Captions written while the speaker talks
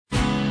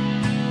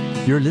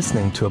You're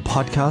listening to a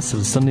podcast of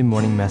the Sunday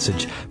morning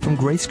message from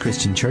Grace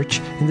Christian Church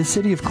in the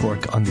city of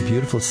Cork on the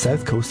beautiful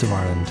south coast of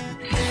Ireland.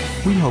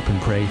 We hope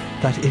and pray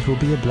that it will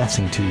be a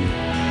blessing to you.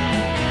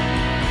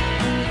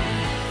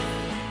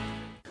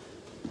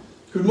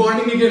 Good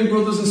morning again,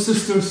 brothers and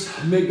sisters.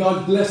 May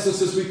God bless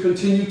us as we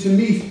continue to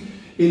meet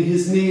in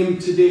His name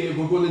today.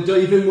 We're going to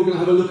dive in, we're going to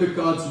have a look at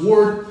God's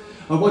Word.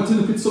 I want to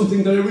look at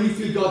something that I really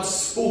feel God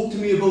spoke to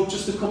me about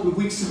just a couple of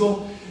weeks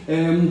ago.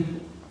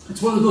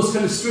 It's one of those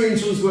kind of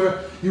strange ones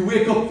where you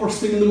wake up first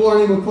thing in the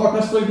morning, or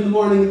 5:15 in the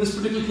morning in this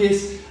particular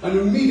case, and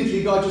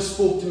immediately God just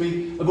spoke to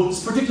me about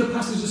this particular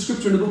passage of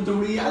Scripture and about the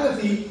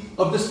reality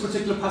of this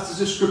particular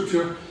passage of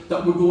Scripture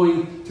that we're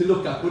going to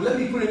look at. But let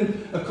me put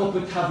in a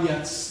couple of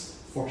caveats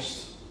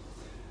first.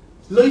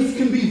 Life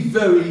can be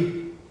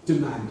very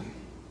demanding.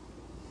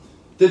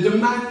 The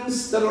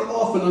demands that are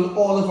often on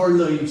all of our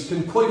lives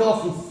can quite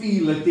often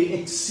feel like they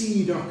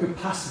exceed our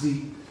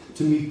capacity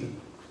to meet them.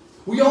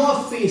 We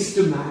all face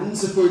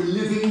demands. If we're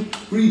living,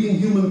 breathing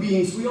human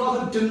beings, we all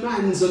have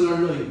demands on our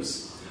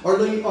lives.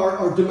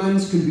 Our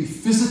demands can be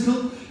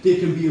physical, they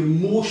can be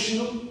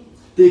emotional,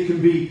 they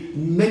can be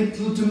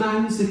mental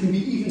demands, they can be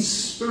even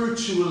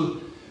spiritual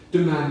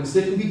demands.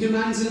 They can be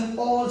demands in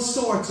all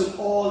sorts and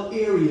all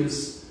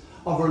areas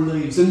of our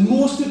lives. And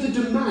most of the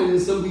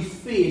demands that we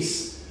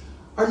face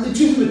are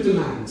legitimate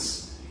demands.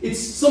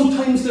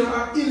 Sometimes there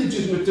are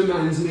illegitimate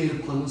demands made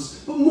upon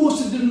us, but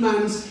most of the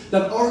demands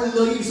that our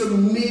lives are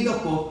made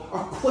up of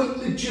are quite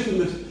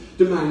legitimate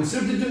demands.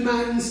 They're the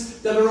demands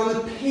that are on a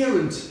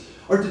parent,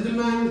 or the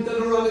demands that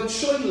are on a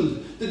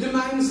child, the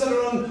demands that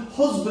are on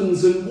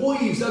husbands and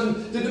wives,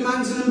 and the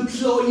demands on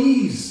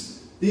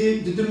employees,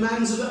 the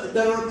demands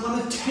that are upon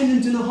a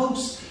tenant in a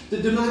house, the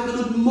demand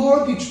on a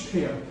mortgage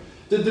payer,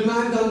 the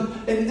demand on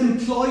an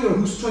employer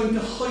who's trying to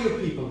hire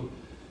people.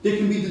 They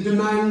can be the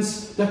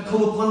demands that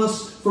come upon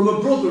us from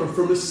a brother,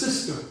 from a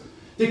sister.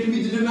 They can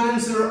be the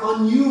demands that are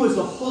on you as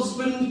a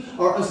husband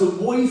or as a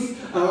wife,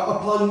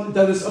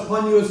 that is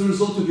upon you as a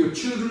result of your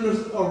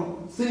children or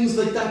things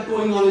like that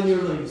going on in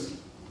your lives.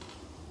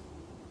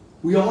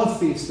 We all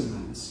face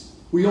demands.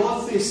 We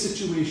all face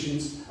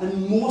situations,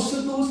 and most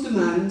of those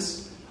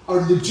demands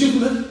are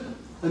legitimate,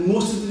 and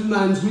most of the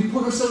demands we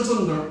put ourselves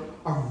under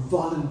are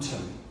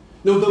voluntary.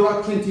 Now, there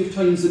are plenty of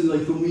times in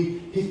life when we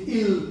hit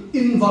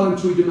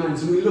involuntary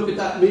demands, and we look at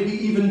that. Maybe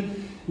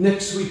even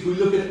next week we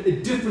look at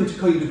a different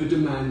kind of a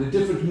demand, a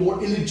different, more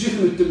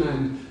illegitimate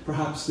demand,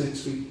 perhaps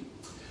next week.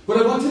 But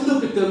I want to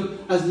look at them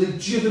as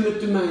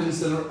legitimate demands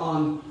that are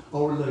on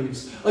our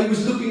lives. I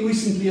was looking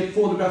recently at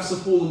photographs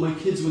of home of my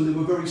kids when they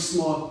were very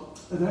small,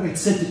 and I had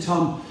said to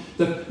Tom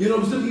that, I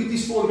was looking at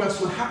these photographs,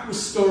 my heart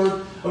was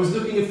stirred. I was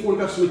looking at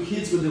photographs of my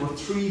kids when they were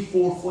 3,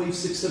 4, 5,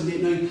 6, 7,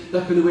 8, 9,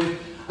 that kind of way.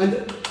 And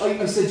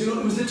I said,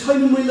 it was the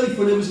time in my life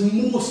when I was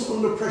most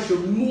under pressure,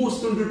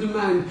 most under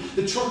demand.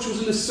 The church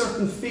was in a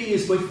certain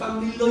phase, my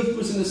family life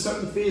was in a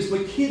certain phase,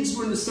 my kids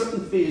were in a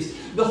certain phase,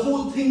 the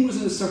whole thing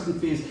was in a certain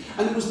phase,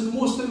 and it was the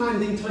most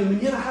demanding time.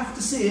 And yet I have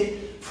to say,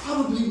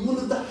 probably one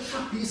of the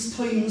happiest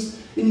times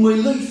in my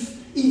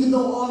life, even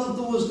though all of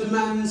those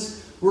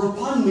demands were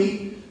upon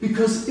me,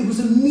 because it was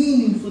a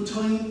meaningful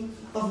time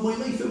of my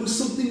life. It was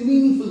something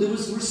meaningful. There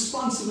was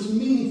response, there was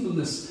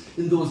meaningfulness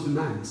in those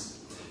demands.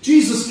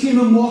 Jesus came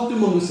and walked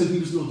among us, and He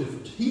was no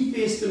different. He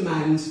faced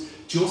demands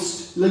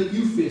just like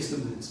you face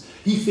demands.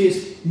 He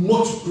faced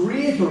much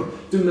greater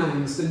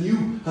demands than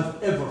you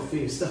have ever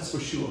faced, that's for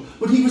sure.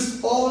 But He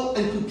was all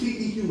and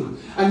completely human.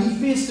 And He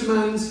faced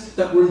demands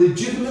that were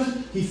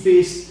legitimate. He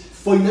faced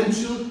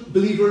financial,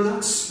 believe it or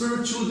not,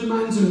 spiritual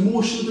demands,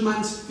 emotional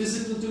demands,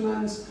 physical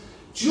demands,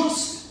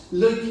 just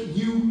like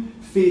you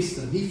faced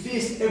them. He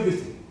faced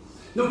everything.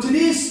 Now,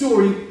 today's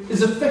story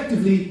is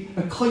effectively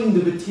a kind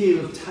of a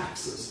tale of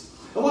taxes.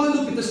 I want to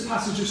look at this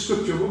passage of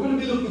Scripture. We're going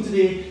to be looking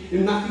today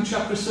in Matthew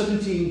chapter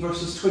 17,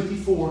 verses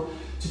 24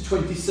 to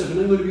 27.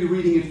 I'm going to be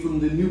reading it from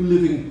the New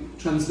Living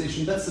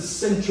Translation. That's the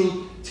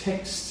central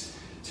text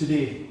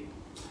today.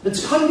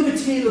 It's kind of a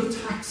tale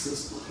of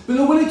taxes.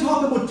 But when I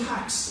talk about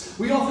tax,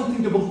 we often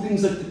think about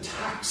things like the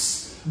tax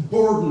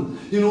burden,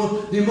 the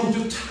amount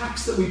of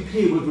tax that we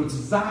pay, whether it's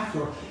VAT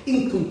or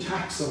income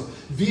tax or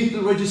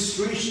vehicle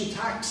registration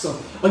tax or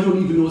I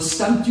don't even know, a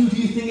stamp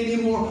duty thing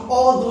anymore,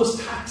 all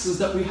those taxes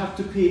that we have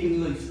to pay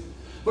in life.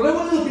 But I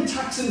want to look at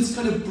tax in its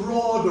kind of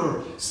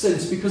broader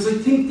sense, because I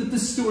think that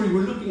this story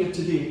we're looking at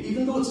today,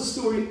 even though it's a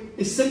story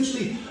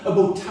essentially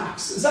about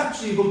tax, is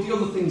actually about the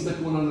other things that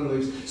go on in our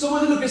lives. So I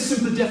want to look at a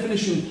simple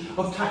definition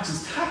of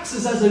taxes.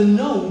 Taxes as a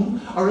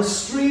noun are a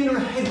strain or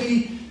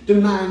heavy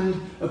demand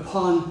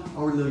upon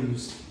our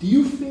lives. Do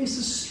you face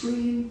a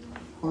strain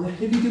or a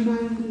heavy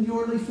demand in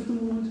your life at the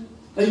moment?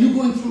 Are you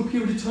going through a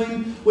period of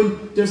time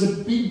when there's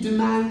a big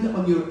demand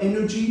on your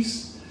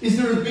energies? Is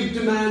there a big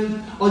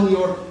demand on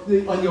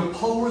your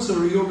powers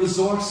or your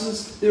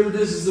resources? There it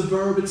is as a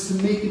verb. It's to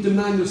make a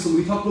demand of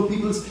something. We talk about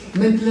people's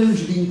mental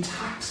energy being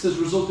taxed as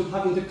a result of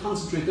having to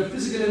concentrate. Their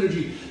physical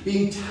energy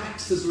being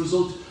taxed as a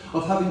result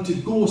of having to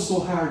go so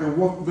hard or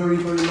work very,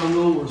 very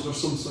long hours or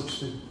some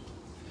such thing.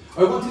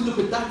 I want to look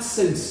at that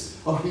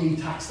sense of being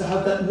taxed, to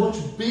have that much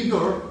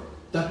bigger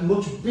that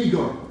much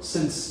bigger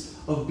sense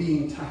of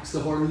being taxed,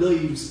 of our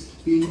lives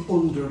being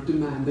under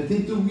demand. I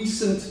think the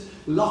recent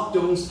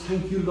lockdowns,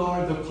 thank you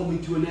Lord, they're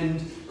coming to an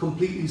end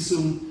completely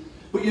soon.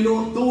 But you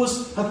know,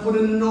 those have put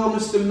an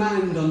enormous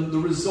demand on the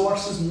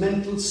resources,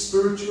 mental,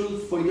 spiritual,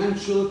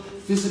 financial,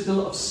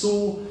 physical, of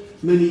so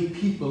many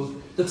people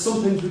that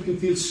sometimes we can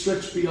feel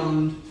stretched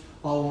beyond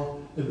our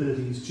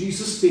abilities.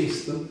 Jesus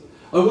faced them.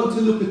 I want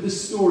to look at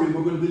this story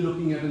we're going to be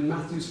looking at in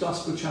Matthew's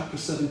Gospel chapter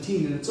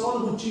 17, and it's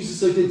all about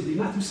Jesus' identity.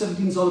 Matthew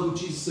 17 is all about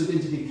Jesus'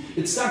 identity.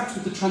 It starts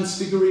with the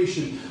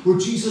Transfiguration, where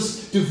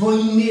Jesus'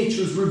 divine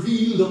nature is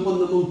revealed up on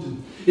the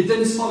mountain. It then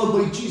is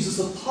followed by Jesus'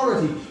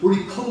 authority, where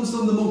he comes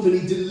down the mountain,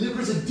 he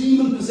delivers a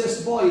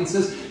demon-possessed boy and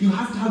says, you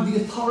have to have the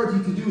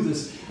authority to do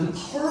this. And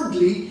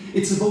thirdly,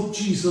 it's about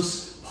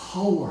Jesus'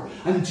 power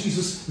and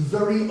Jesus'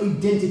 very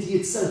identity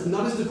itself,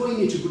 not his divine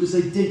nature, but his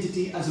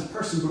identity as a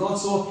person, but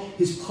also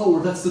his power.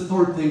 That's the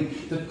third thing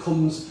that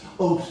comes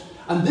out.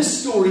 And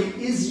this story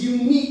is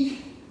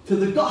unique to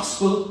the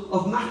Gospel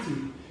of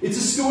Matthew. It's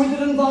a story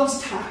that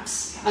involves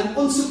tax, and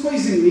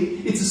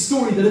unsurprisingly, it's a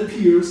story that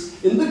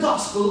appears in the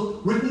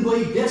Gospel written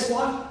by, guess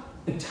what?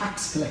 A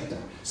tax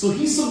collector. So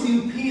he's somebody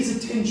who pays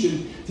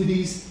attention to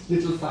these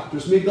little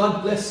factors. May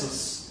God bless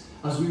us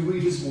as we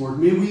read his word.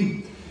 May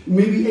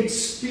we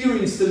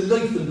experience the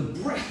life and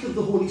the breath of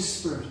the Holy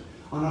Spirit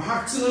on our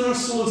hearts and on our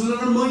souls and on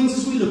our minds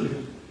as we look at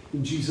it.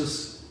 In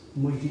Jesus'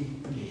 mighty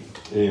name.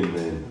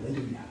 Amen.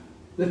 Hallelujah.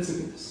 Let's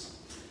look at this.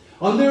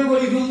 On their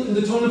arrival in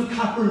the town of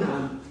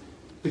Capernaum,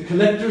 the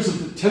collectors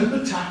of the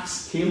temple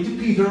tax came to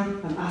Peter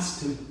and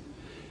asked him,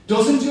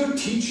 doesn't your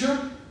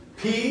teacher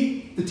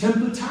pay the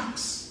temple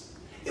tax?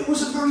 It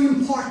was a very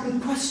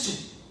important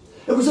question.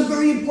 It was a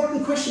very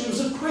important question. It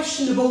was a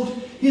question about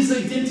his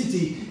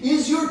identity.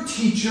 Is your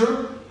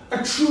teacher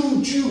a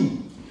true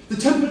Jew? The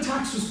temple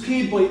tax was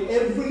paid by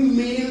every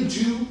male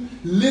Jew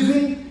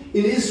living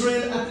in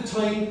Israel at the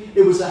time.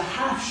 It was a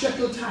half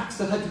shekel tax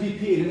that had to be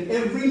paid, and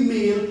every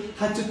male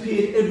had to pay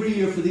it every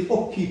year for the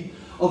upkeep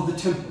of the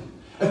temple.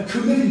 A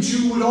committed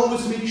Jew would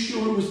always make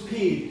sure it was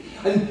paid.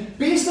 And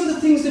based on the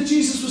things that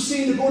Jesus was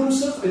saying about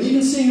himself, and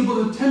even saying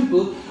about the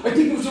temple, I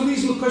think it was a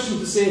reasonable question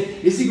to say,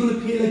 is he going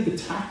to pay like the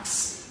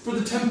tax for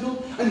the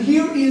temple? And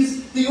here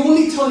is the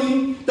only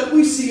time that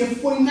we see a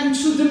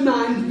financial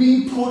demand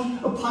being put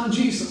upon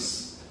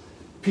Jesus.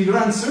 Peter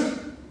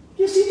answered,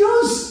 yes, he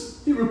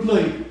does, he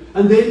replied.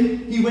 And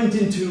then he went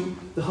into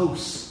the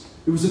house.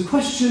 It was a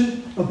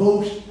question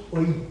about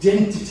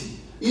identity.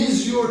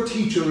 Is your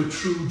teacher a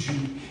true Jew?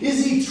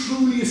 Is he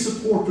truly a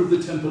supporter of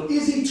the temple?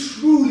 Is he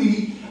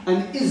truly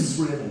an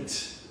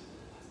Israelite?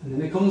 And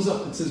then it comes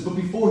up and says, but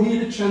before he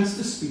had a chance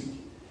to speak,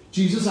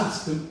 Jesus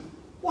asked him,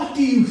 what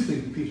do you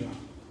think, Peter?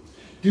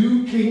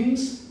 Do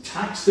kings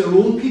tax their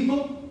own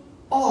people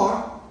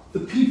or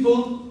the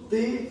people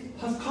they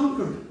have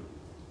conquered?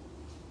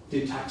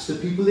 They tax the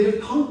people they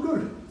have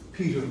conquered,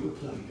 Peter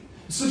replied.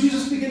 So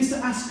Jesus begins to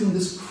ask him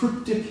this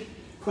cryptic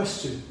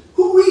question.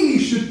 Who really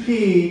should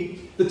pay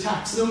the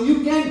tax? Now,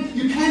 you can't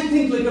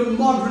think like a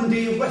modern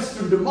day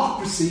Western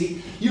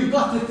democracy. You've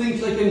got to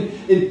think like an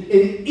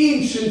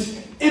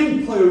ancient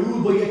empire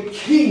ruled by a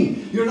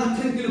king. You're not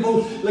thinking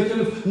about like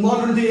kind of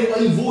modern day,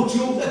 I'll vote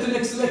you out at the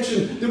next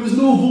election. There was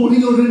no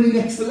voting out in the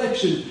next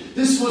election.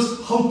 This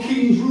was how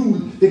kings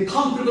ruled. They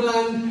conquered the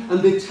land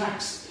and they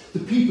taxed the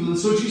people. And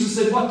so Jesus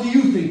said, what do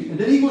you think? And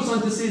then he goes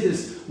on to say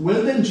this.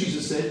 Well then,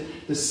 Jesus said,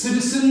 the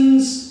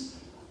citizens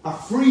are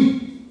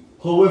free.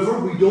 However,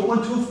 we don't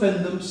want to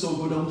offend them, so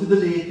go down to the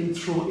lake and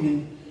throw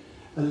in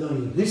a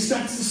line. This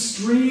starts a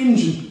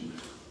strange and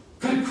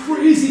kind of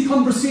crazy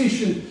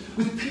conversation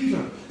with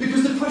Peter,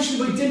 because the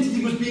question of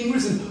identity was being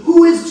risen.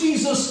 Who is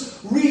Jesus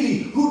really?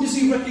 Who does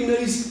he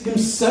recognize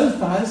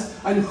himself as?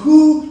 And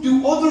who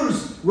do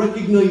others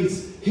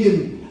recognize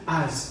him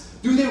as?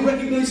 Do they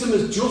recognize him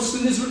as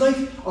just an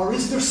Israelite, or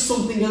is there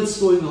something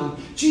else going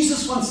on?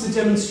 Jesus wants to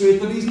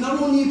demonstrate that he's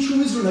not only a true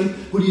Israelite,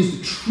 but he is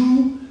the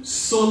true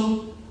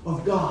Son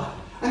of God.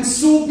 And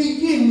so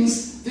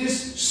begins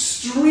this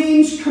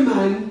strange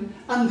command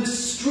and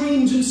this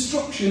strange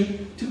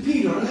instruction to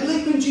Peter. And I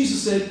like when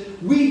Jesus said,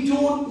 we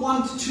don't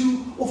want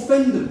to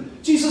offend them.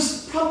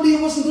 Jesus probably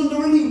wasn't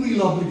under any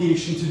real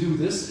obligation to do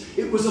this.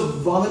 It was a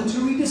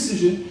voluntary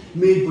decision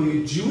made by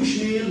a Jewish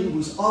male who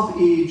was of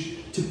age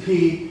to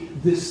pay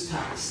this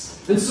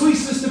tax. And so he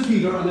says to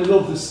Peter, and I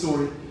love this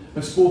story,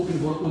 I've spoken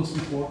about it once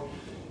before.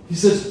 He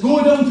says,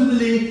 go down to the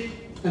lake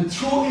and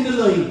throw in a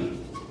line.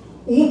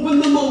 Open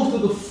the mouth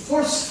of the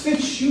first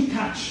fish you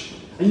catch,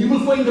 and you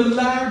will find a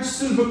large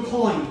silver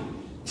coin.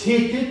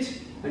 Take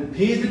it and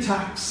pay the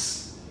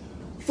tax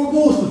for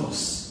both of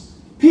us.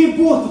 Pay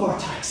both of our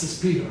taxes,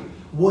 Peter,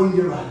 while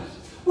you're at it.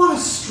 What a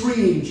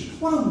strange,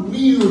 what a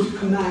weird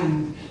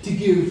command to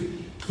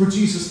give, for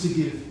Jesus to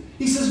give.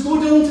 He says, go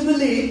down to the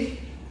lake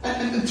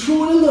and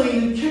throw in a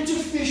line and catch a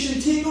fish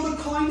and take out a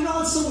coin. It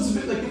all sounds a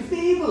bit like a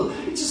fable.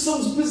 It just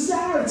sounds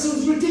bizarre. It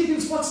sounds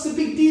ridiculous. What's the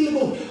big deal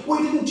about?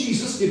 Why didn't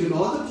Jesus, given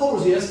all the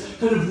powers he has,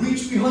 kind of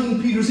reach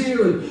behind Peter's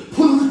ear and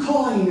pull the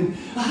coin and,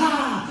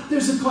 aha,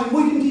 there's a coin.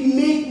 Why didn't he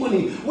make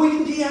money? Why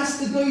didn't he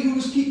ask the guy who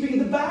was keeping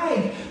the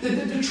bag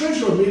the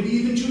treasurer, maybe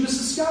even Judas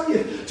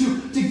Iscariot,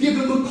 to give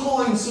him a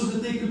coin so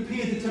that they could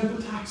pay the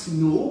temple tax.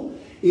 No,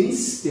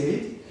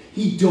 instead,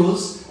 he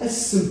does a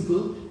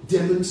simple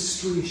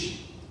demonstration.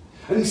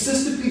 And he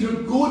says to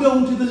Peter, go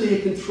down to the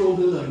lake and throw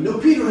the line. Now,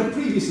 Peter had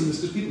previously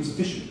this because Peter was a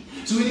fisherman.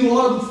 So he knew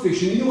all about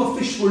fish, and he knew what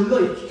fish were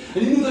like.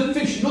 And he knew that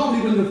fish,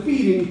 normally when they're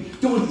feeding,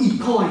 don't eat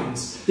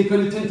coins. They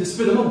kind of tend to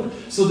spit them out,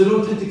 so they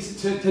don't tend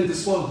to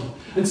swallow them.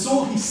 And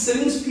so he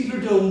sends Peter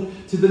down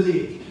to the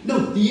lake. Now,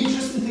 the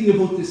interesting thing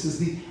about this is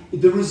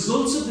the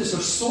results of this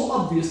are so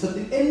obvious that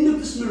the end of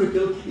this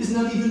miracle is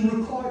not even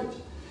recorded.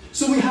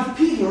 So we have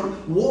Peter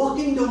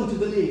walking down to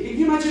the lake. If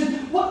you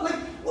imagine,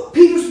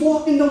 Peter's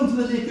walking down to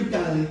the Lake of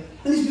Galilee,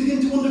 and he's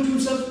beginning to wonder to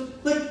himself,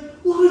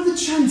 what are the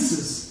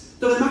chances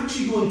that I'm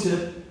actually going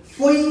to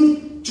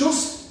find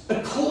just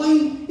a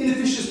coin in a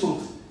fish's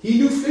mouth? He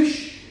knew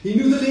fish, he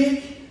knew the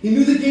lake, he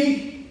knew the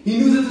gig, he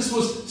knew that this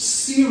was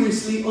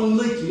seriously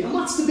unlikely. And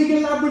what's the big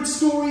elaborate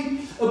story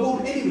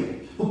about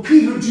anyway? But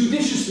Peter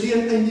judiciously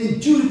and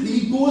intuitively,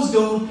 he goes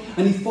down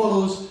and he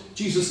follows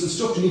Jesus'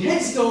 instruction. He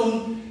heads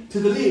down to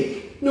the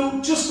lake.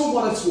 Now, just for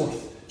what it's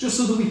worth, just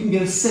so that we can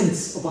get a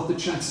sense of what the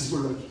chances were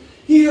like.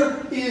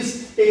 Here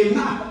is a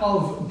map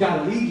of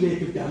Galilee,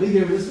 Lake of Galilee.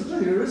 Here it is,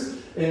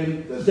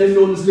 then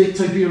known as Lake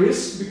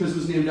Tiberias, because it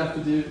was named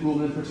after the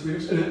Roman Emperor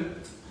Tiberius.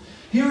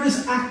 Here it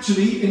is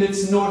actually in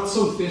its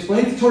north-south face, but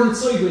I had to turn it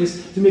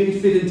sideways to make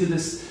it fit into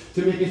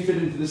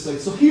this side.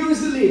 So here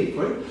is the lake,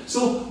 right?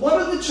 So what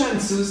are the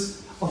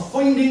chances of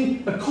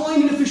finding a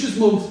coin in a fish's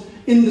mouth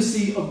in the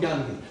Sea of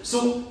Galilee?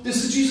 So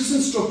this is Jesus'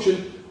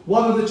 instruction.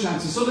 What are the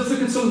chances? So let's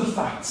look at some of the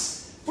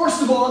facts.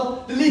 First of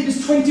all, the lake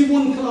is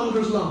 21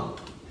 kilometres long.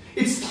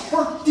 It's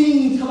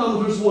 13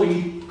 kilometres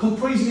wide,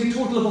 comprising a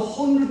total of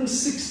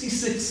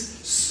 166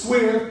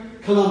 square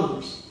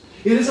kilometres.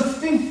 It has a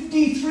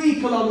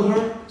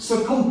 53-kilometre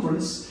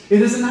circumference.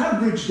 It has an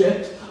average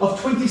depth of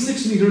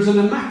 26 metres and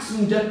a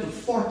maximum depth of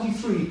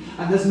 43,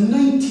 and has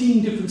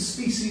 19 different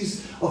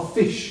species of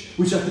fish,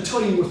 which at the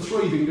time were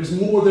thriving. There's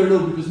more there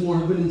now because more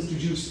have been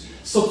introduced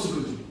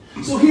subsequently.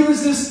 So here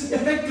is this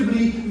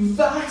effectively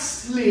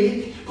vast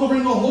lake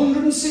covering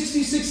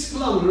 166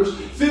 kilometres,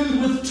 filled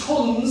with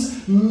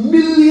tons,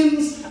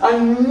 millions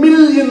and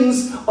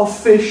millions of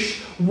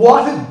fish.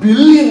 What,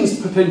 billions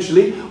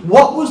potentially.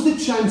 What was the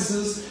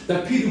chances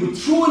that Peter would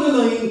throw in a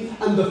line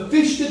and the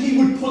fish that he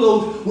would pull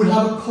out would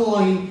have a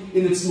coin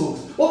in its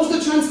mouth? What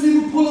was the chance that he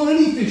would pull out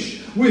any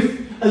fish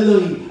with a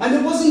line? And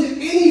it wasn't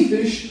any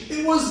fish,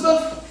 it was the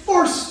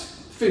first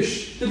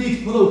fish that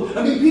he put out.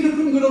 I mean, Peter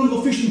couldn't go down and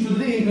go fishing for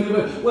the day and kind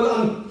of,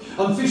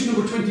 on fish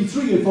number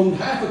 23 I found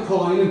half a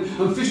coin,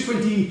 and on fish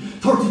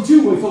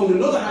 32 I found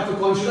another half a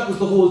coin. So that was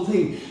the whole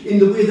thing, in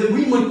the way that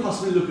we might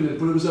possibly look at it.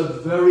 But it was a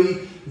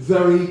very,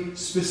 very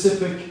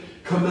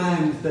specific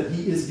command that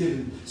he is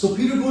given. So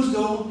Peter goes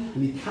down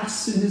and he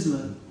casts in his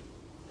line.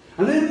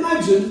 And I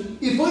imagine,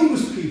 if I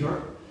was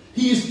Peter,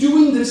 he is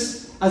doing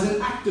this as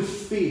an act of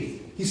faith.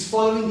 He's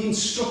following the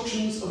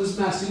instructions of his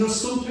master. You know,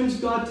 sometimes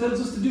God tells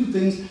us to do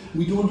things, and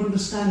we don't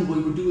understand why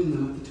we're doing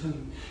them at the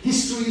time.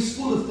 History is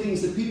full of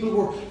things that people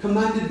were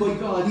commanded by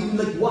God, even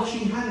like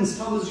washing hands.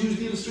 Thomas used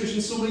the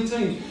illustration so many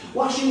times.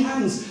 Washing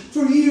hands.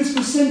 For years,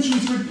 for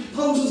centuries, for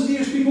thousands of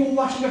years, people were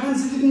washing their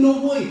hands. They didn't know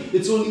why.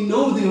 It's only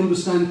now they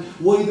understand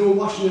why they were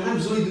washing their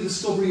hands. It was only the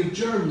discovery of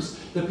germs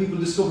that people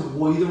discovered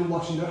why they were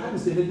washing their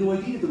hands. They had no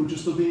idea. They were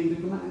just obeying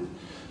the command.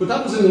 But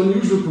that was an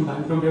unusual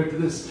command compared to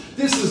this.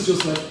 This is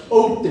just like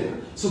out there.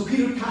 So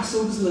Peter casts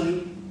out his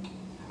line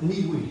and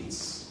he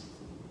waits.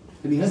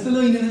 And he has the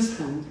line in his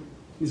hand.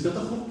 He's got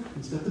the hook,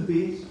 he's got the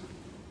bait,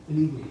 and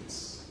he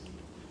waits.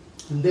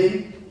 And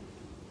then,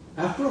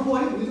 after a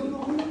while, we don't know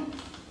how long,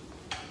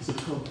 there's a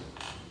tug.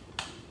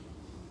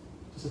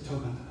 There's a tug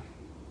on the line.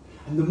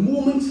 And the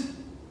moment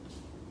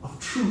of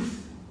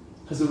truth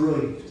has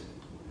arrived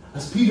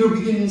as Peter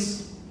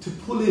begins to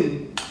pull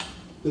in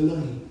the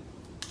line.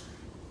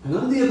 And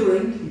on the other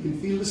end, you can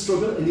feel the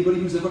struggle.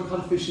 Anybody who's ever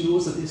caught a fish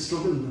knows that they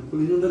struggle and they're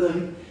pulling on the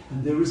line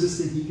and they're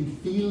resisting. You can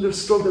feel their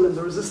struggle and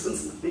the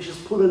resistance. And the fish is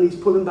pulling, he's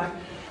pulling back.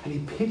 And he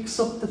picks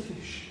up the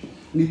fish.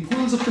 And he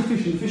pulls up the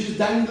fish, and the fish is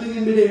dangling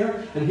in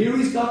midair. And here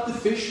he's got the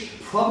fish,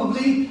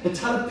 probably a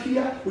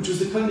tilapia, which was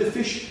the kind of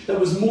fish that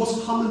was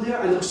most common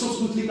there, and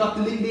subsequently got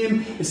the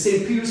nickname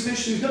St. Peter's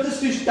fish. So he's got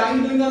this fish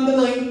dangling on the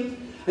line,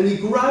 and he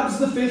grabs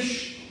the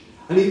fish,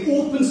 and he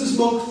opens his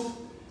mouth,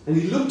 and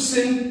he looks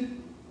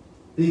in,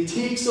 and he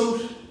takes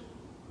out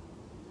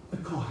a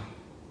coin.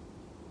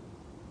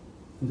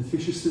 And the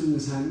fish is still in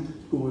his hand,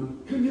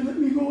 going, "Can you let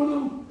me go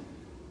now?"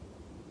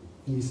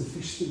 And he has the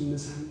fish still in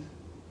his hand,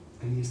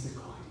 and he has the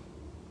coin.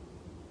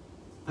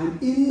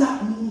 And in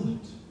that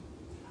moment,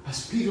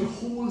 as Peter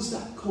holds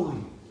that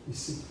coin, you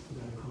see, we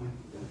got a coin,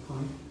 we got a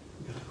coin,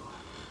 we got a coin.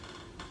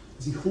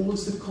 As he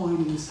holds the coin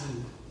in his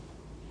hand,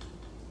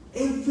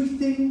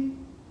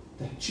 everything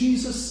that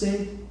Jesus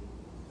said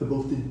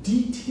about the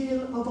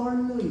detail of our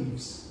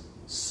lives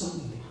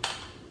suddenly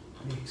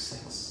makes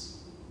sense.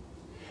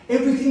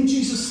 Everything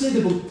Jesus said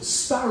about the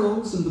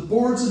sparrows and the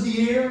birds of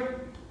the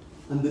air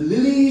and the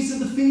lilies of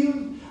the field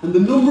and the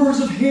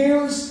numbers of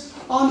hairs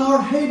on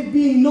our head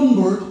being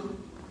numbered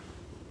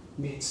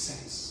made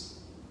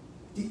sense.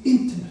 The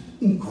intimate,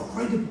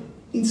 incredible,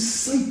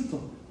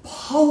 insightful,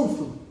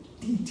 powerful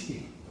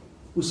detail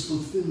was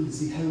fulfilled as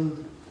he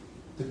held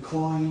the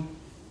coin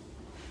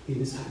in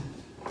his hand.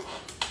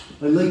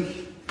 I like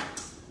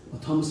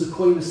what Thomas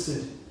Aquinas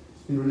said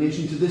in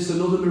relation to this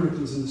and other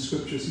miracles in the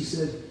Scriptures. He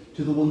said,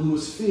 to the one who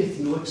has faith,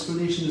 no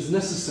explanation is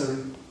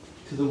necessary.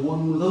 To the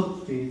one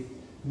without faith,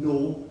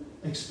 no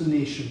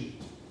explanation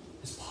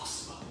is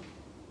possible.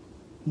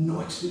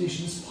 No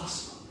explanation is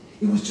possible.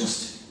 It was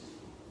just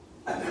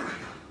a miracle.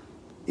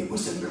 It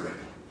was a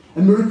miracle. A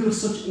miracle of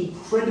such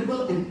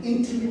incredible and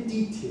intimate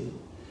detail.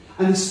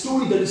 And a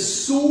story that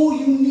is so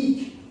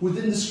unique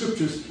within the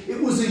Scriptures.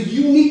 It was a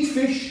unique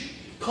fish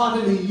caught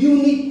in a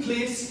unique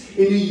place,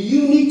 in a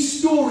unique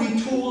story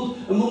told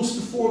amongst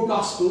the four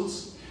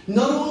Gospels.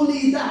 Not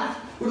only that,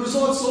 but it was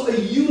also a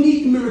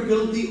unique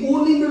miracle, the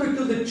only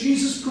miracle that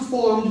Jesus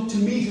performed to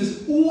meet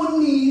his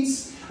own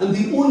needs, and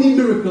the only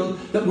miracle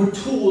that we're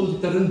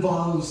told that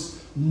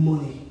involves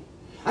money.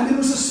 And it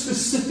was a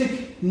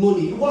specific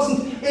money. It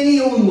wasn't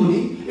any old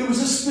money. It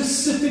was a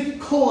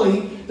specific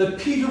coin that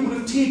Peter would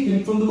have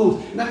taken from the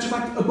moat. In actual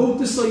fact, about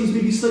the size,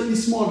 maybe slightly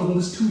smaller than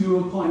this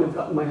 €2 coin I've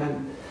got in my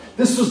hand.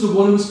 This was the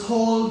one. It was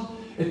called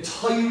a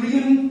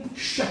Tyrian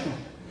shekel.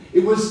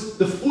 It was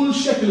the full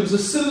shekel. It was a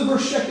silver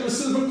shekel, a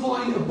silver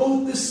coin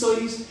about this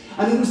size.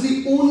 And it was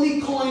the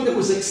only coin that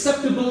was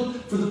acceptable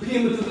for the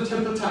payment of the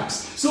temple tax.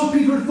 So if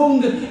Peter had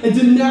found a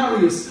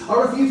denarius,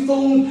 or if he had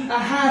found a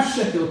half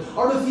shekel,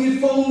 or if he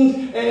had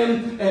found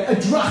a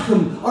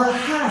drachm, or a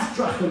half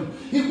drachm,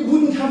 it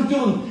wouldn't have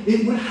done.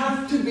 It would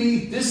have to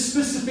be this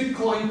specific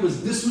coin,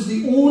 because this was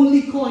the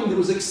only coin that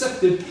was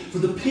accepted for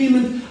the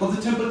payment of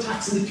the temple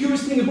tax. And the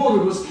curious thing about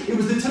it was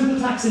the temple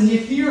tax, and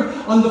yet here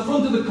on the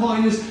front of the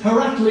coin is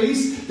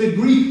Heracles, the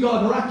Greek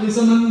god Heracles,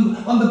 and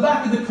on the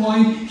back of the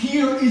coin,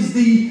 here is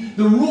the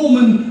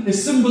Roman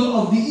symbol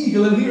of the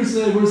eagle. And here's,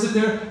 where is it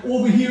there?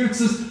 Over here it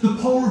says the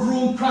power of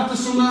Rome,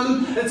 Kratos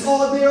Romanum. It's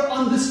all there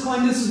on this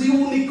coin. This is the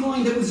only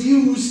coin that was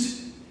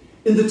used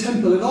in the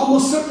temple. And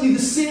almost certainly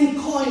the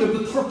same coin of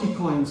the 30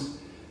 coins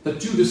that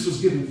Judas was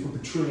given for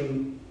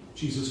betraying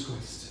Jesus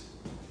Christ.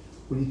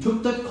 When he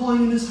took that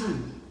coin in his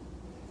hand,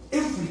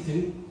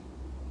 everything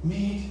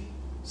made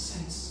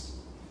sense.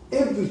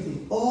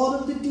 Everything, all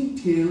of the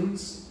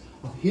details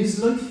of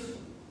his life,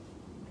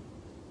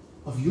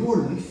 of your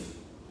life,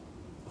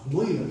 of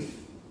my life,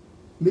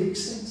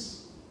 makes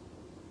sense.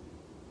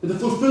 And the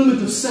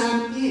fulfillment of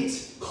Psalm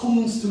 8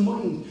 comes to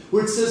mind,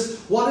 where it says,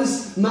 what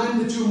is man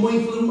that you are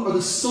mindful of him, or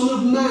the son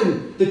of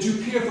man that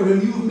you care for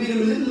him? You have made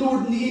him a little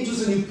lord in the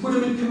angels, and you put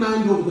him in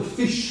command over the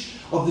fish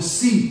of the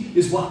sea,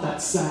 is what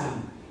that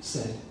psalm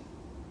said.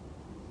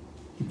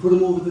 He put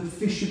him over the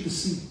fish of the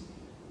sea.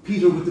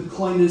 Peter, with the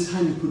coin in his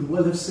hand, could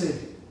well have said,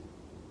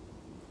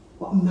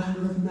 what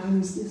manner of man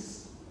is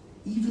this?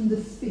 Even the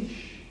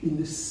fish in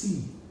the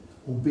sea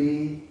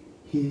obey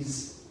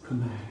his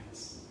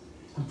commands.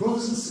 And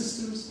brothers and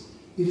sisters,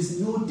 it is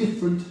no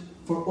different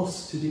for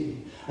us today.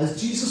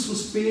 As Jesus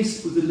was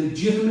faced with a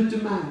legitimate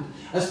demand,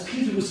 as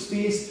Peter was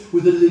faced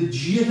with a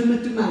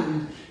legitimate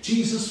demand,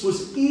 Jesus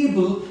was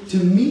able to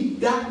meet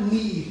that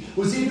need,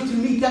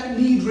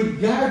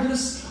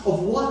 regardless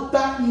of what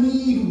that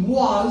need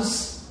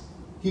was.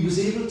 He was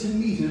able to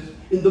meet it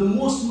in the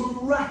most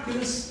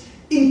miraculous,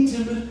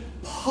 intimate,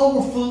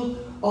 powerful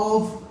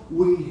of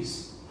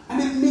ways.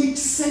 And it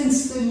makes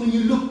sense then when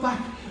you look back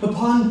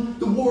upon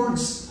the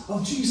words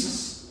of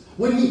Jesus.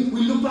 When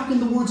we look back in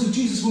the words of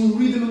Jesus, when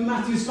we read them in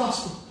Matthew's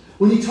Gospel,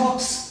 when he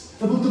talks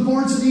about the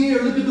birds of the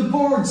air. Look at the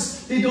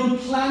birds. They don't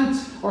plant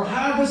or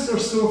harvest or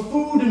store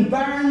food in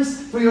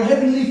barns, for your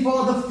heavenly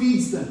Father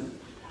feeds them.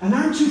 And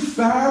aren't you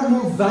far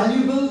more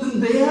valuable than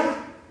they are?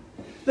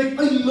 Like,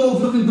 I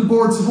love looking at the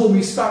birds at home.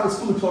 We sparrows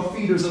come to our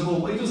feeders at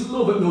home. I just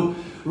love it. No,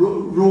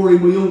 Rory,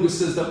 my youngest,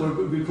 says that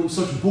we become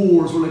such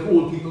bores. We're like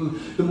old people.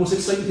 The most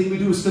exciting thing we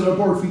do is fill our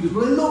bird feeders.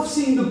 But I love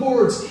seeing the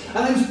birds. And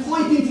I was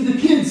pointing to the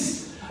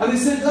kids. And I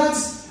said,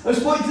 lads, I was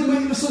pointing to my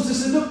little sons. I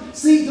said, look,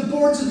 see the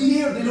birds of the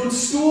air. They don't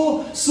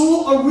sow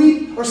or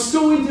reap or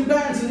stow into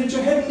barns, and yet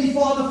your heavenly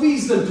Father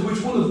feeds them. To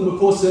which one of them, of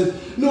course, said,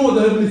 no,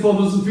 the heavenly Father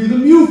doesn't feed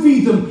them. You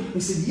feed them. I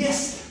said,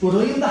 yes, but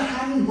I am the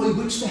hand by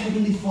which the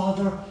heavenly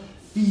Father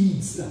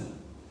feeds them.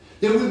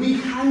 There will be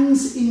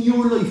hands in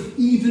your life,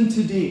 even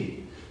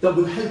today, that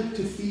will help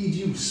to feed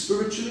you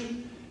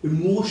spiritually,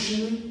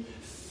 emotionally,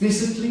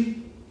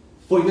 physically,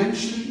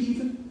 financially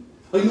even.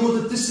 I know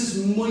that this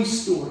is my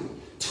story.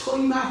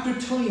 Time after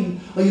time,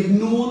 I have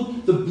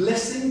known the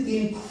blessing,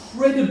 the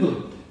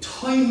incredible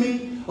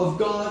timing of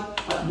God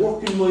at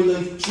work in my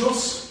life,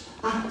 just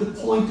at the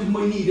point of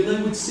my need. And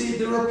I would say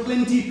there are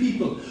plenty of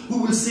people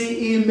who will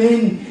say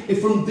amen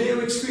from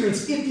their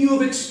experience. If you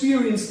have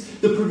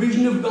experienced the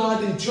provision of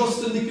God in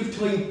just the nick of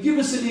time, give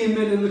us an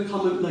amen in the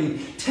comment line.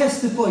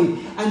 Testify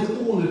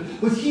and own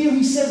it. But here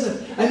he says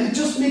it, and it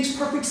just makes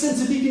perfect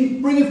sense. If he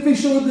can bring a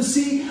fish out of the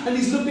sea, and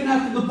he's looking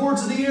after the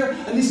birds of the air,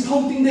 and he's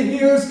counting the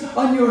hairs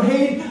on your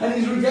head, and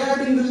he's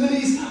regarding the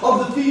lilies of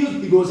the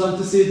field. He goes on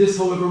to say this,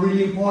 however,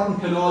 really important: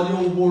 can all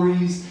your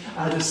worries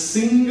add a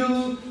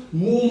single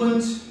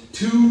moment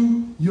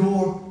to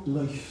your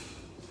life?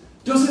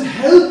 Does it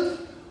help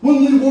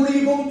when we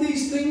worry about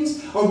these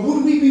things? Or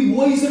would we be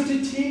wiser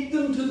to take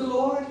them to the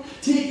Lord,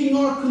 taking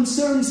our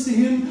concerns to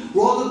Him,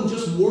 rather than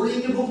just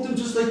worrying about them?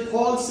 Just like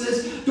Paul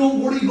says,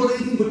 don't worry about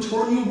anything but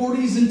turn your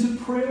worries into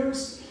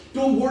prayers.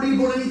 Don't worry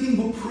about anything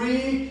but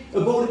pray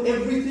about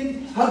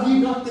everything. Have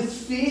you got the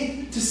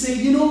faith to say,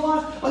 you know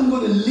what, I'm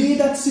going to lay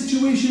that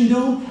situation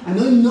down and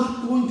I'm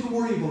not going to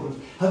worry about it?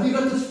 Have you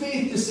got the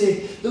faith to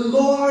say, the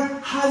Lord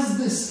has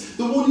this,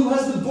 the one who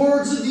has the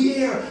birds of the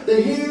air,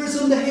 the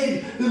hairs on the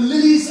head, the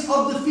lilies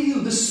of the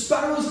field, the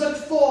sparrows that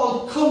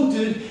fall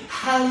counted,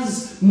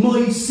 has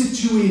my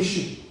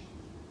situation.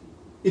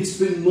 It's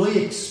been my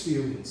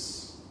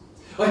experience.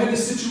 I had a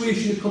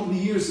situation a couple of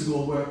years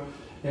ago where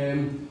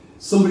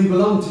somebody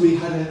belonged to me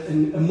had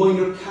a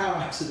minor car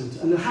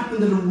accident, and it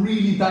happened at a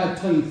really bad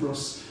time for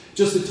us,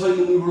 just the time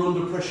when we were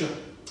under pressure.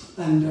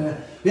 And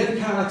we had a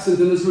car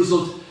accident, and as a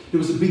result, there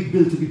was a big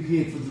bill to be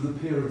paid for the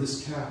repair of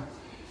this car.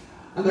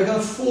 And I got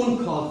a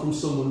phone call from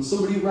someone.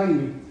 Somebody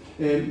rang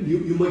me.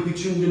 You might be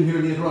tuned in here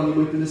later on. You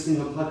might be listening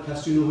on a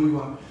podcast. You know who you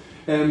are.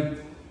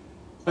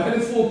 I had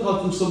a phone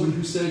call from somebody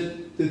who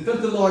said they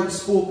felt the Lord had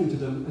spoken to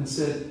them and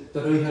said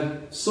that I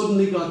had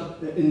suddenly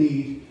got a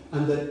need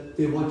and that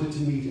they wanted to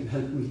meet and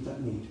help meet that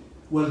need.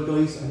 Well,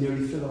 guys, I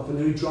nearly fell off. I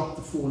nearly dropped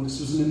the phone.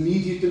 This was an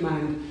immediate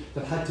demand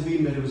that had to be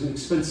met. It was an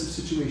expensive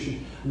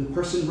situation. And the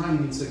person rang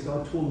me and said,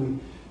 God told me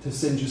to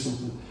send you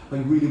something. I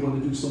really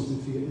want to do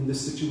something for you in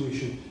this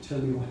situation. Tell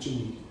me what you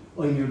need.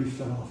 I nearly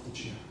fell off the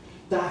chair.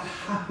 That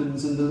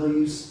happens in the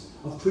lives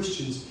of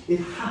Christians. It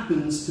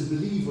happens to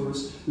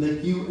believers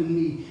like you and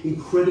me.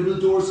 Incredible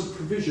doors of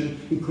provision,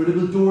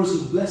 incredible doors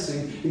of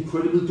blessing,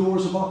 incredible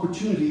doors of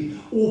opportunity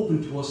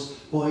open to us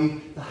by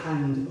the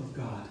hand of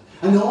God.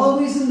 And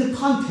always in the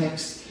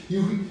context,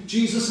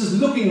 Jesus is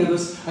looking at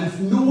us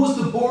and knows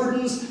the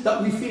burdens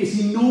that we face.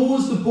 He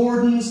knows the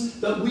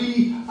burdens that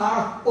we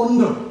are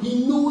under.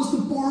 He knows the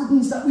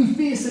burdens that we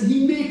face, and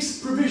He makes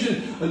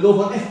provision. I love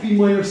what F.B.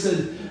 Meyer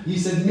said. He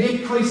said,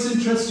 make Christ's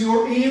interests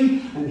your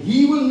aim, and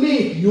He will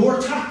make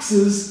your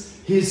taxes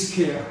His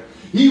care.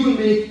 He will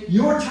make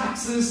your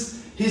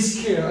taxes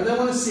His care. And I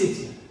want to say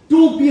to you,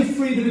 don't be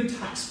afraid of a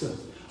tax bill.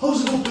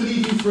 How's about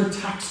believing for a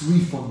tax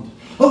refund?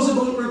 How's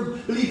about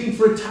believing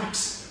for a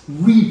tax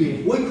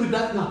rebate? Why could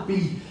that not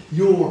be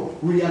your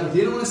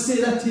reality? I don't want to say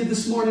that to you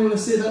this morning. When I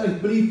say that, I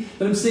believe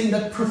that I'm saying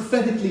that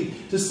prophetically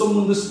to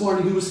someone this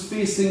morning who was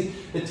facing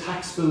a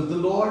tax bill. The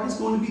Lord is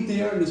going to be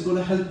there and is going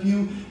to help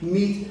you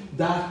meet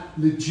that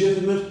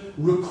legitimate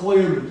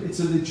requirement. It's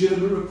a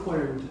legitimate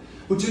requirement.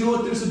 But you know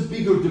what? There's a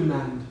bigger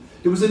demand.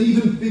 There was an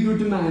even bigger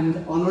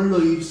demand on our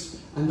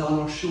lives and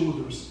on our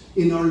shoulders.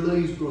 In our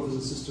lives, brothers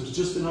and sisters,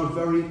 just in our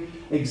very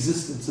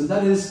existence. And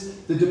that is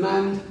the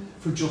demand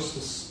for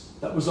justice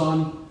that was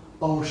on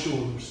our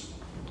shoulders.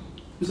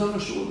 It was on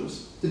our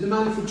shoulders. The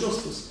demand for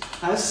justice.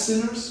 As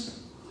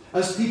sinners,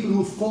 as people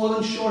who have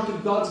fallen short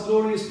of God's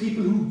glory, as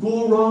people who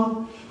go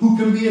wrong, who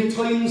can be at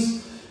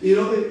times,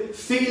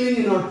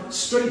 failing in our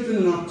strength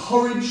and in our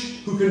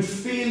courage, who can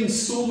fail in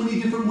so many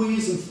different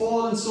ways and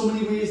fall in so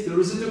many ways. There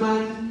is a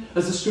demand,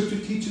 as the Scripture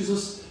teaches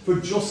us, for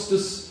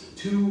justice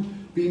to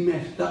be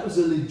met. That is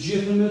a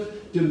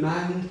legitimate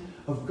demand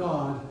of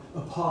God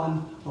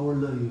upon our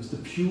lives. The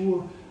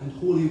pure and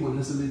holy one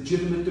has a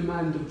legitimate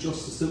demand of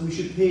justice, that we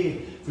should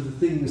pay for the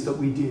things that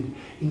we did.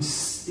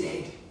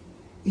 Instead,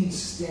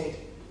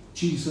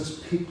 Jesus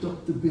picked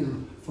up the bill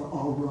for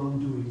our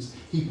wrongdoings.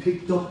 He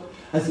picked up,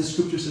 as the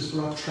Scripture says,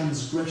 for our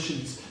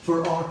transgressions,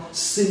 for our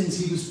sins.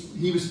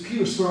 He was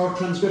pierced for our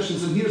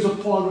transgressions. And here's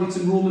what Paul writes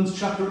in Romans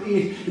chapter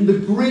 8. In the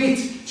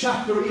great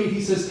chapter 8,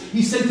 he says,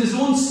 He sent His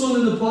own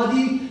Son in the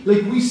body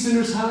like we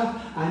sinners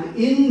have, and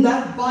in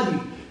that body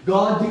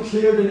God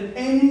declared an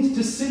end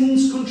to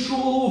sin's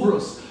control over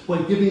us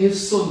by giving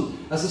His Son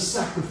as a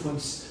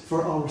sacrifice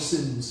for our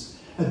sins.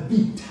 A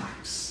big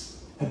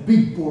tax, a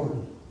big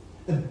burden,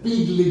 a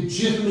big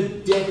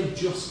legitimate debt of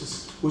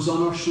justice was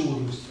on our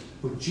shoulders,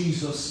 but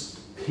Jesus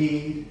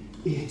paid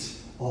it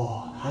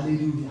all.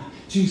 Hallelujah.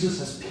 Jesus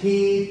has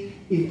paid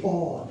it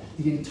all.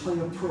 The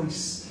entire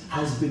price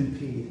has been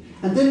paid.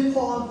 And then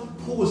Paul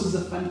poses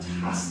a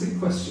fantastic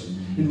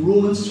question in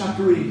Romans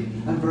chapter 8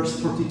 and verse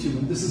 32.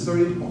 And this is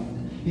very important.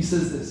 He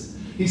says this.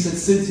 He said,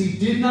 since He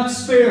did not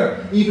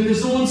spare even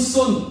His own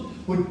Son,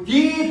 but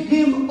gave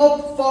Him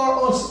up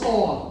for us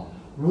all,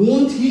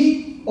 won't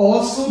He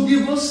also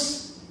give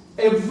us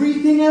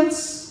everything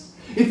else?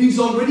 If He's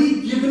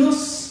already given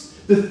us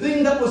the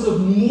thing that was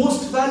of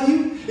most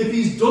value, if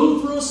He's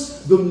done for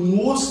us the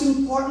most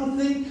important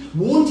thing,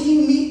 won't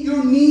He meet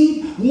your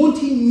need? Won't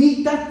He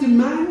meet that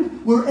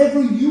demand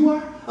wherever you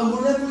are and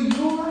wherever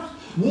you're at?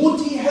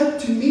 Won't He help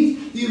to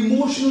meet the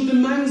emotional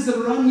demands that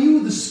are on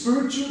you, the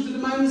spiritual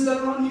demands that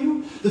are on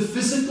you, the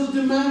physical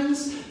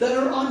demands that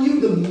are on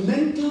you, the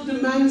mental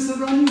demands that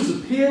are on you as a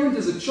parent,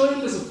 as a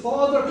child, as a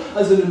father,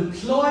 as an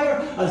employer,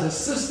 as a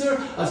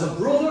sister, as a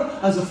brother,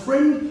 as a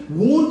friend?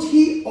 Won't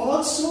He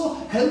also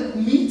help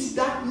meet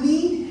that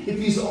need if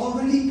He's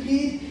already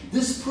paid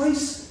this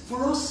price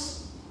for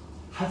us?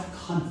 Have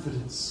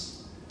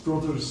confidence,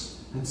 brothers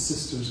and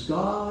sisters.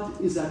 God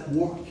is at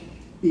work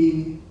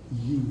in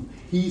you.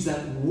 He's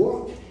at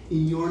work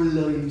in your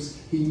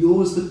lives. He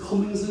knows the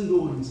comings and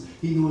goings.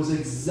 He knows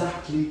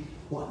exactly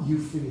what you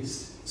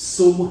faced.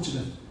 So much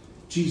of it,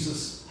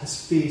 Jesus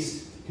has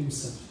faced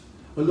Himself.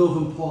 I love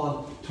when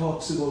Paul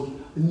talks about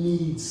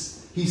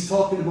needs. He's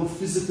talking about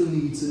physical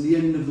needs in the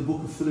end of the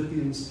book of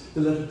Philippians,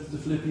 the letter to the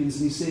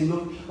Philippians, and he's saying,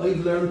 look,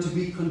 I've learned to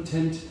be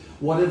content,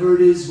 whatever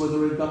it is,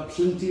 whether I've got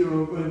plenty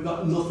or I've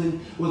got nothing,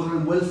 whether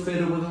I'm well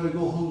fed or whether I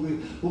go hungry.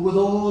 But with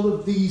all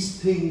of these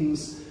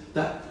things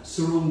that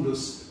surround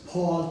us,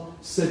 Paul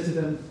said to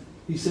them,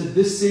 he said,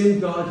 this same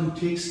God who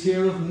takes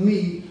care of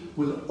me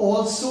will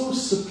also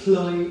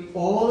supply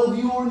all of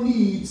your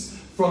needs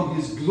from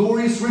His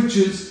glorious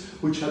riches,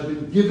 which have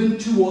been given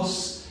to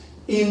us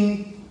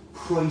in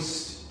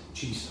Christ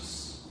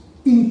Jesus.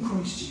 In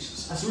Christ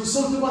Jesus. As a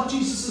result of what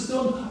Jesus has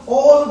done,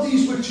 all of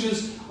these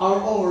riches are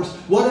ours.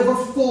 Whatever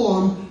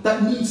form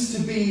that needs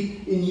to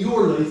be in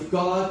your life,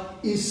 God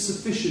is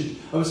sufficient.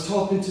 I was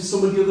talking to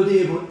someone the other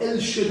day about El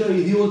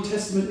Shaddai, the Old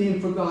Testament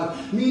name for God,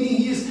 meaning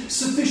He is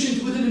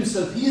sufficient within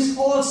Himself. He is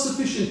all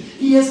sufficient.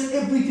 He has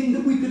everything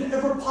that we could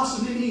ever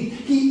possibly need.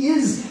 He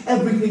is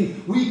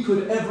everything we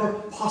could ever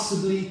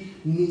possibly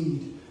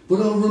need. But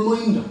a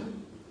reminder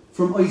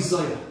from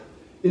Isaiah.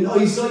 In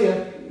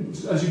Isaiah,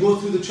 as you go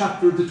through the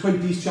chapter, the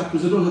 20s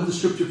chapters, I don't have the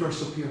scripture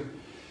verse up here.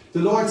 The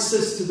Lord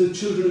says to the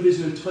children of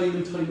Israel time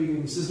and time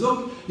again, He says,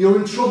 look, you're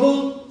in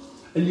trouble,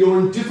 and you're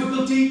in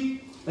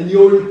difficulty, and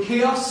you're in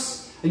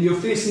chaos, and you're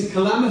facing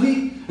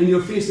calamity, and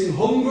you're facing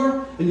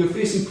hunger, and you're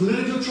facing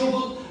political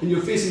trouble, and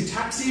you're facing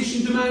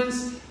taxation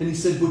demands. And He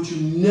said, but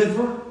you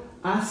never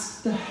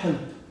asked the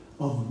help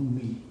of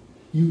me.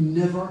 You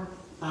never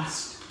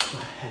asked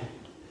for help.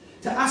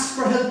 To ask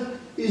for help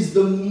is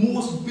the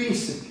most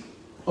basic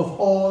of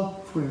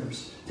all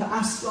prayers. To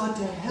ask God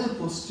to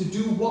help us to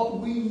do what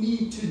we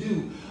need to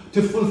do,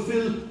 to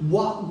fulfill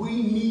what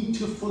we need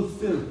to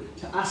fulfill.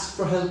 To ask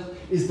for help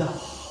is the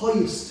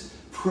highest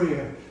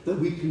prayer that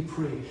we can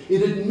pray.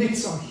 It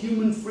admits our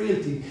human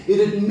frailty.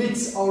 It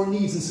admits our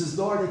needs and says,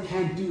 Lord, I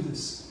can't do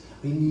this.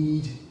 I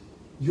need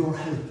your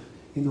help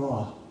in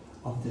all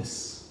of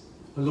this.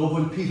 I love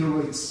when Peter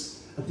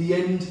writes at the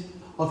end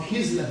of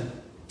his letter.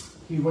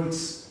 He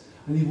writes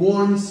and he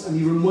warns and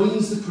he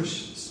reminds the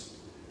Christians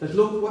that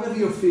look, whatever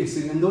you're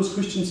facing, and those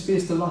Christians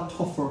faced a lot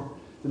tougher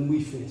than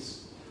we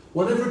face,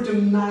 whatever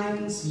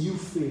demands you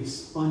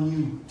face on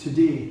you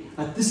today,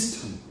 at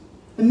this time,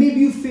 and maybe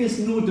you face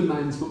no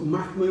demands, but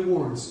mark my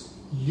words,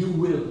 you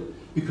will,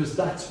 because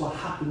that's what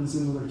happens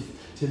in life.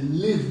 To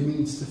live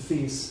means to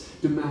face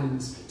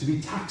demands, to be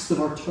taxed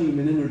of our time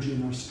and energy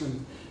and our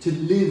strength. To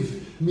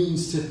live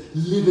means to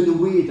live in a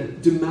way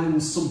that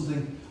demands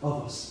something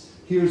of us.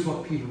 Here's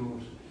what Peter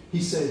wrote.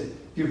 He said,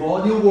 give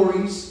all your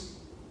worries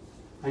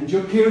and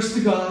your cares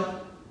to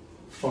God,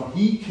 for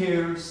He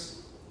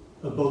cares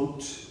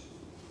about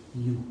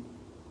you.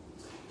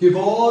 Give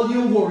all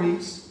your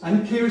worries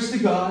and cares to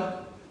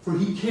God, for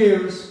He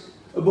cares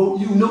about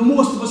you. Now,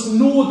 most of us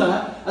know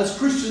that as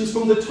Christians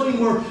from the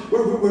time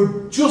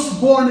we're just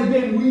born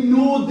again. We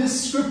know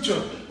this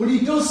scripture. But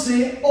He does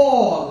say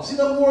all. See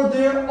that word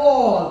there?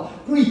 All.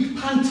 Greek,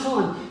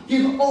 panton.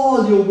 Give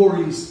all your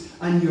worries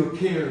and your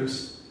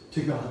cares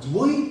to God.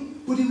 Why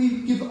would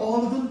we give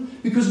all of them?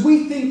 Because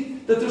we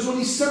think that there's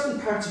only certain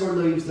parts of our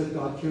lives that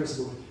God cares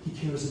about. He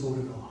cares about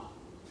it all.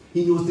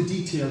 He knows the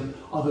detail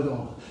of it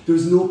all.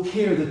 There's no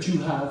care that you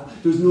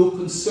have. There's no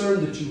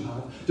concern that you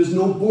have. There's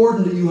no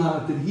burden that you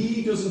have that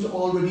He doesn't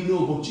already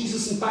know about.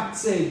 Jesus, in fact,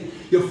 said,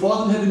 your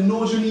Father in heaven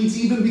knows your needs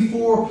even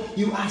before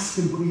you ask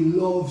Him, but He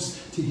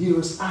loves to hear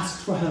us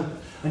ask for help,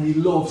 and He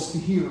loves to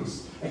hear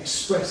us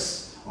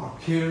express our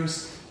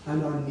cares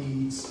and our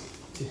needs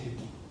to Him.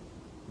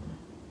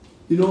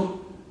 You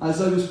know, as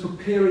I was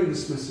preparing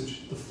this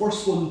message, the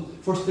first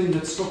thing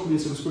that struck me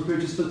as I was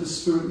prepared, just felt the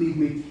Spirit lead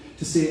me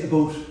to say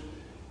about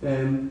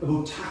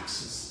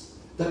taxes.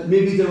 That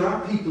maybe there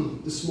are people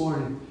this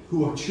morning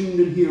who are tuned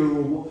in here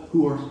or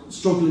who are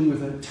struggling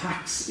with a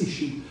tax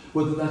issue,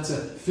 whether that's a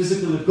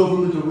physical, a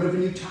government, or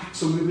revenue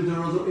tax, or maybe there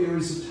are other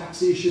areas of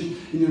taxation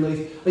in your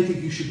life. I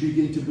think you should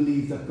begin to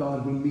believe that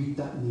God will meet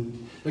that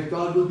need, that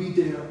God will be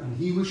there and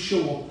He will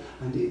show up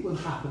and it will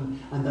happen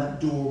and that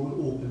door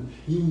will open.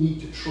 You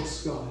need to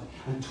trust God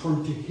and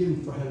turn to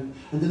Him for help,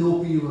 and then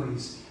open your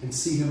eyes and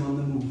see Him on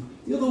the move.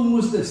 The other one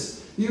was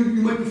this. You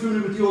might be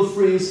familiar with the old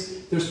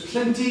phrase, there's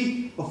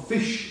plenty of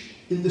fish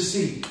in the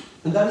sea.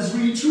 And that is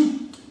really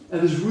true.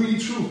 That is really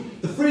true.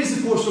 The phrase,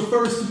 of course,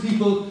 refers to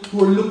people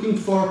who are looking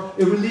for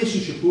a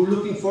relationship, who are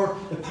looking for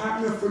a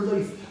partner for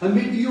life. And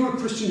maybe you're a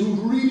Christian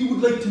who really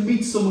would like to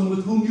meet someone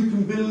with whom you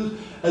can build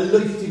a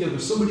life together,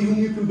 somebody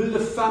whom you can build a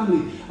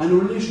family and a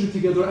relationship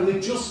together, and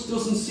it just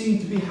doesn't seem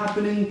to be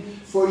happening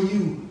for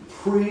you.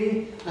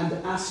 Pray and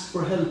ask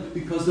for help,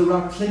 because there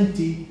are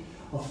plenty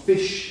of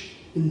fish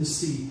in the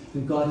sea,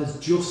 and God has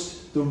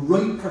just the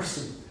right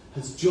person,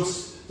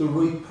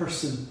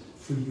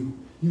 for you.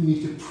 You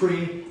need to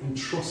pray and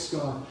trust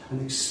God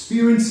and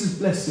experience His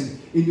blessing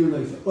in your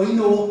life. I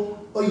know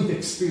I've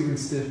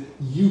experienced it.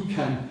 You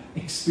can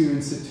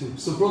experience it too.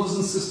 So brothers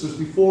and sisters,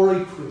 before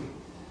I pray,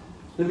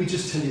 let me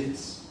just tell you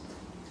this.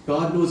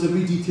 God knows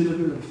every detail of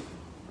your life.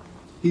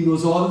 He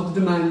knows all of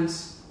the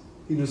demands.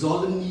 He knows all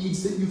the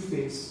needs that you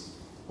face.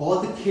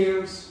 All the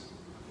cares.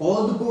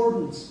 All the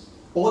burdens.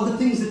 All the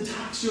things that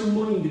tax your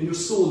mind and your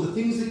soul, the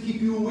things that keep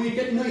you awake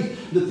at night,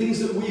 the things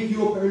that wake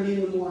you up early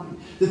in the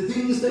morning, the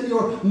things that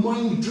your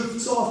mind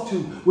drifts off to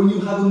when you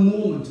have a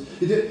moment,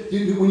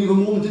 when you have a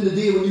moment in the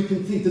day when you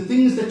can think, the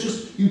things that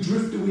just you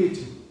drift away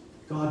to.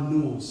 God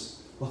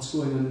knows what's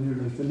going on in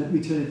your life. And let me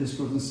tell you this,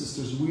 brothers and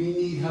sisters, we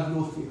need have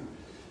no fear,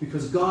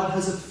 because God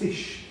has a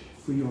fish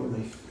for your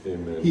life.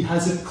 Amen. He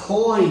has a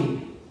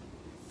coin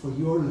for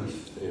your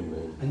life.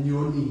 Amen. And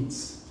your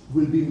needs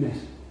will be met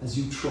as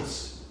you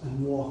trust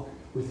and walk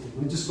with Him.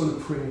 I'm just going to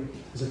pray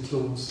as I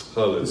close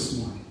this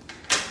morning.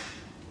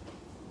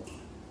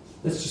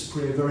 Let's just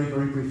pray very,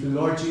 very briefly.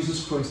 Lord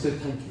Jesus Christ, I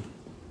thank you.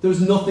 There's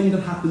nothing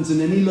that happens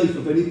in any life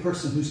of any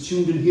person who's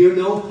tuned in here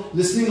now,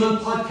 listening on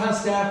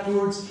podcast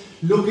afterwards,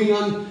 looking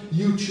on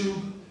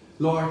YouTube.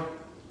 Lord,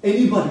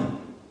 anybody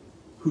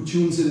who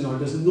tunes in, Lord,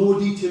 there's no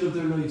detail of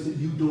their lives that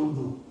you don't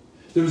know.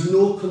 There's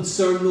no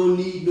concern, no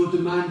need, no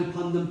demand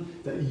upon them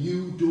that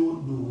you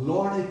don't know.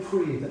 Lord, I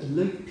pray that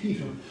like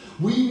Peter,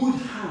 we would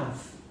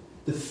have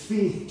the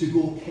faith to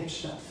go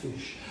catch that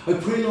fish. I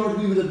pray, Lord,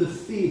 we would have the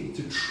faith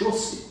to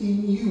trust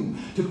in you,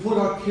 to put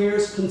our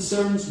cares,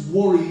 concerns,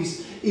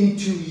 worries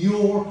into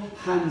your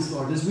hands,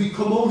 Lord. As we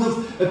come out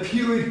of a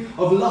period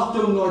of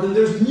lockdown, Lord, and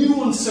there's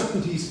new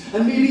uncertainties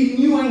and maybe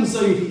new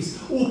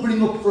anxieties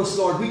opening up for us,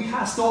 Lord, we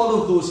cast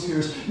all of those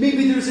cares.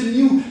 Maybe there's a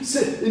new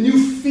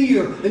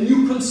fear, a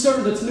new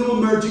concern that's now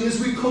emerging as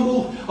we come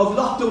out of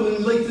lockdown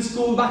and life is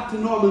going back to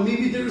normal.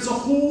 Maybe there's a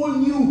whole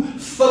new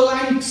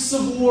phalanx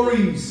of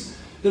worries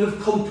that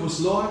have come to us,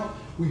 Lord.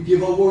 We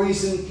give our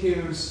worries and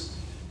cares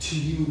to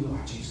you,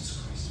 Lord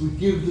Jesus Christ. We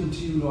give them to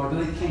you, Lord,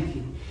 and I thank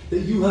you that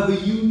you have a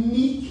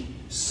unique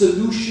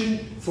solution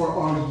for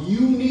our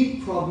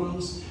unique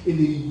problems in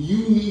a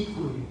unique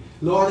way.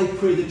 Lord, I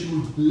pray that you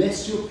would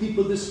bless your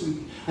people this week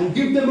and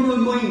give them a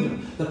reminder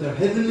that their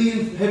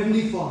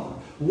Heavenly Father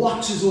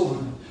watches over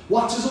them.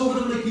 Watches over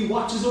them like He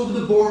watches over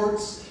the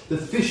birds, the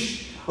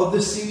fish of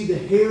the sea, the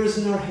hairs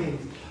in our head,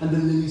 and the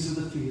lilies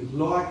of the field.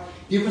 Lord,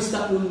 give us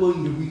that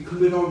reminder. We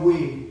commit our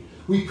way.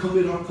 We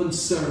commit our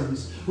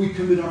concerns. We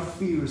commit our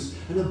fears.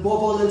 And above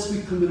all else,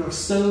 we commit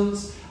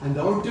ourselves and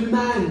our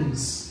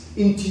demands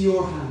into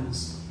your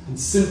hands. And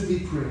simply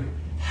pray,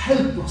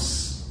 help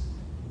us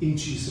in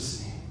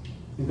Jesus' name.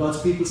 And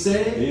God's people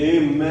say,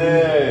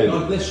 Amen.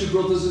 God bless you,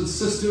 brothers and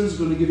sisters.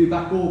 We're going to give you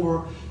back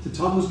over to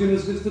Tom, who's going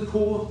to give us the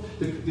code,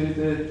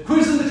 the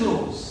quiz and the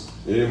close.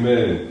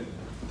 Amen.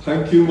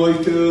 Thank you,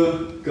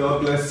 Michael.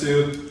 God bless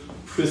you.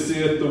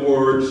 Appreciate the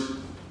word.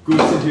 Good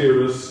to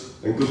hear it,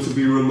 and good to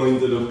be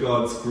reminded of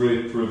God's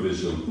great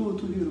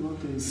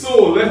provision.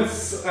 So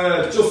let's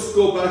just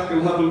go back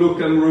and have a look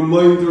and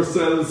remind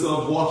ourselves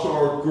of what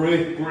our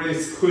Great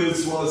Grace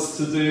quiz was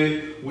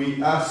today.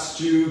 We asked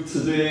you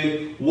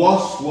today,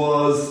 what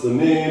was the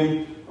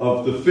name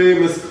of the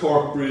famous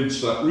Cork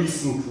Bridge that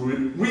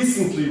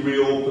recently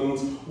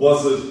reopened?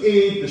 Was it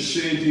A, the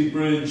Shady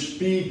Bridge,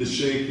 B, the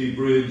Shaky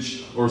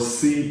Bridge, or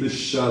C, the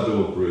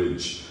Shadow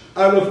Bridge?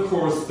 And of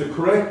course, the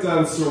correct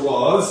answer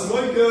was,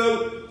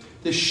 Michael,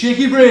 the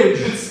Shaky Bridge.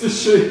 It's the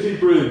Shaky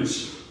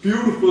Bridge.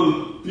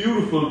 Beautiful,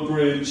 beautiful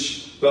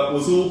bridge that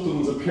was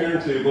opened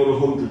apparently about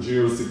 100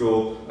 years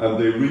ago, and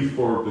they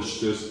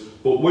refurbished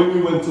it. But when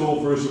we went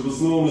over it, it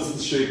was known as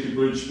the Shaky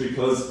Bridge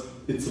because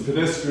it's a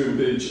pedestrian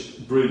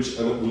bridge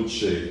and it would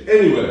shake.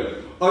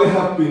 Anyway, I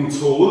have been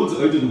told,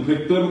 I didn't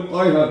pick them,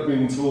 I have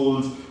been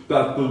told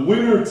that the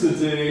winner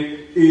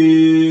today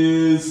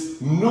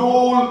is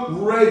Noel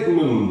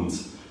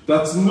Redmond.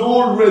 That's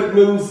Noel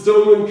Redmond's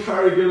down in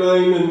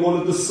Carrigaline in one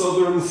of the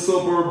southern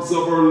suburbs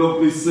of our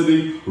lovely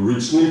city.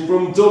 Originally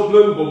from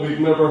Dublin, but we've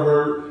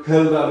never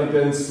held that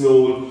against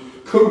Noel.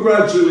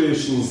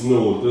 Congratulations,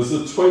 Noel. There's a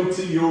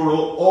 €20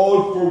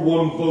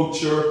 all-for-one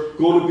voucher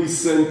going to be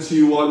sent to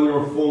you on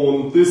your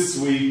phone this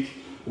week.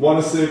 I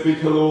want to say a big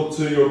hello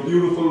to your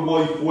beautiful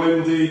wife,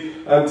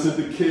 Wendy, and to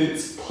the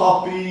kids,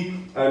 Poppy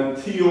and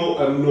Theo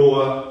and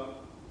Noah.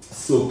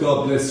 So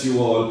God bless you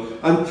all,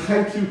 and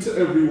thank you to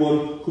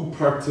everyone who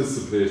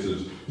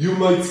participated. You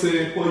might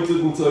say, why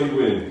didn't I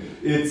win?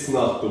 It's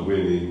not the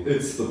winning,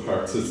 it's the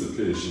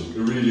participation. It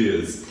really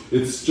is.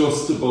 It's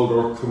just about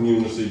our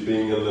community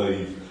being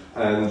alive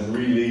and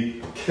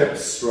really kept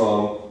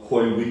strong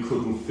while we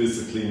couldn't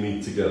physically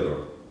meet together.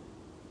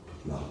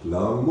 Not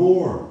long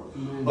more.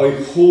 I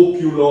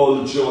hope you'll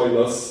all join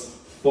us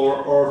for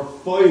our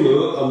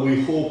final, and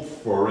we hope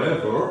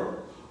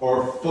forever,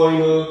 our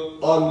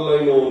final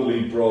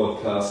online-only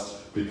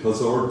broadcast,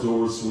 because our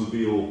doors will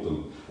be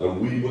open and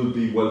we will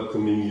be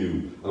welcoming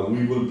you and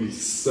we will be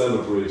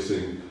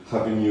celebrating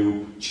having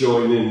you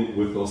join in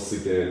with us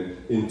again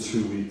in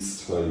 2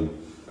 weeks' time.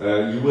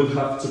 You will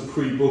have to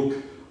pre-book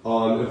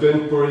on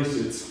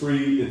Eventbrite. It's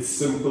free, it's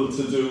simple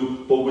to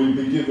do, but we'll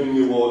be giving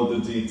you all the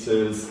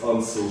details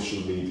on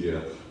social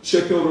media.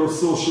 Check out our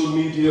social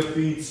media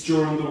feeds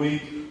during the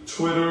week: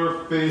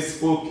 Twitter,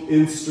 Facebook,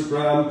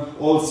 Instagram.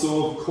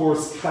 Also, of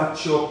course,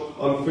 catch up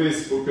on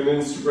Facebook and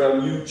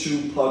Instagram,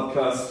 YouTube,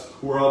 podcast.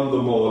 We're on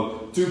them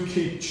all. Do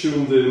keep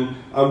tuned in,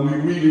 and we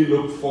really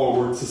look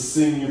forward to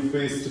seeing you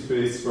face to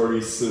face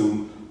very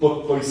soon,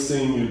 but by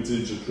seeing you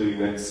digitally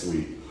next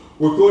week.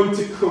 We're going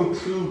to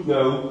conclude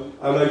now,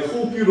 and I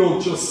hope you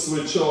don't just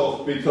switch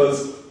off,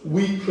 because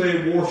we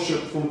play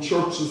worship from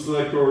churches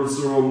like ours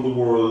around the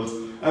world.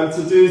 And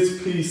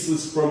today's piece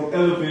is from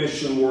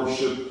Elevation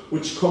Worship,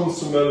 which comes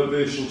from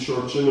Elevation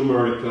Church in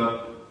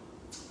America.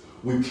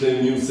 We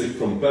play music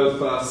from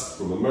Belfast,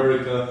 from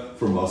America,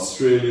 from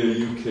Australia,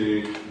 UK,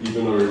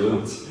 even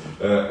Ireland,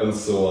 and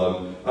so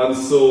on. And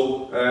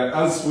so,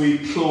 as we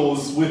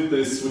close with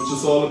this, which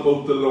is all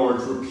about the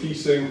Lord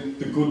repeating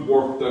the good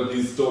work that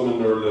He's done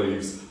in our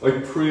lives, I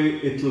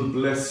pray it'll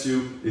bless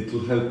you,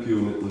 it'll help you,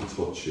 and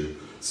it'll touch you.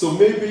 So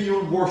maybe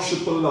you'll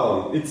worship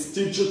along. It's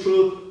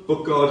digital,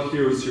 but God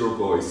hears your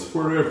voice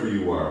wherever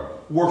you are.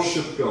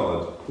 Worship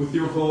God with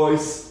your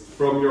voice,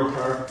 from your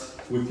heart,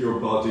 with your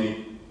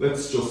body.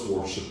 Let's just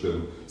worship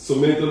Him. So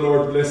may the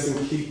Lord bless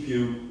and keep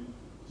you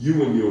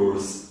and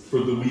yours, for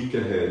the week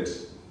ahead.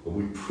 And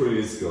we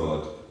praise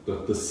God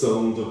that the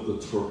sound of the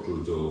turtle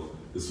dove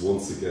is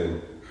once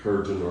again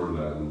heard in our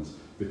land,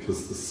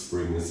 because the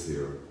spring is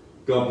here.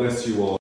 God bless you all.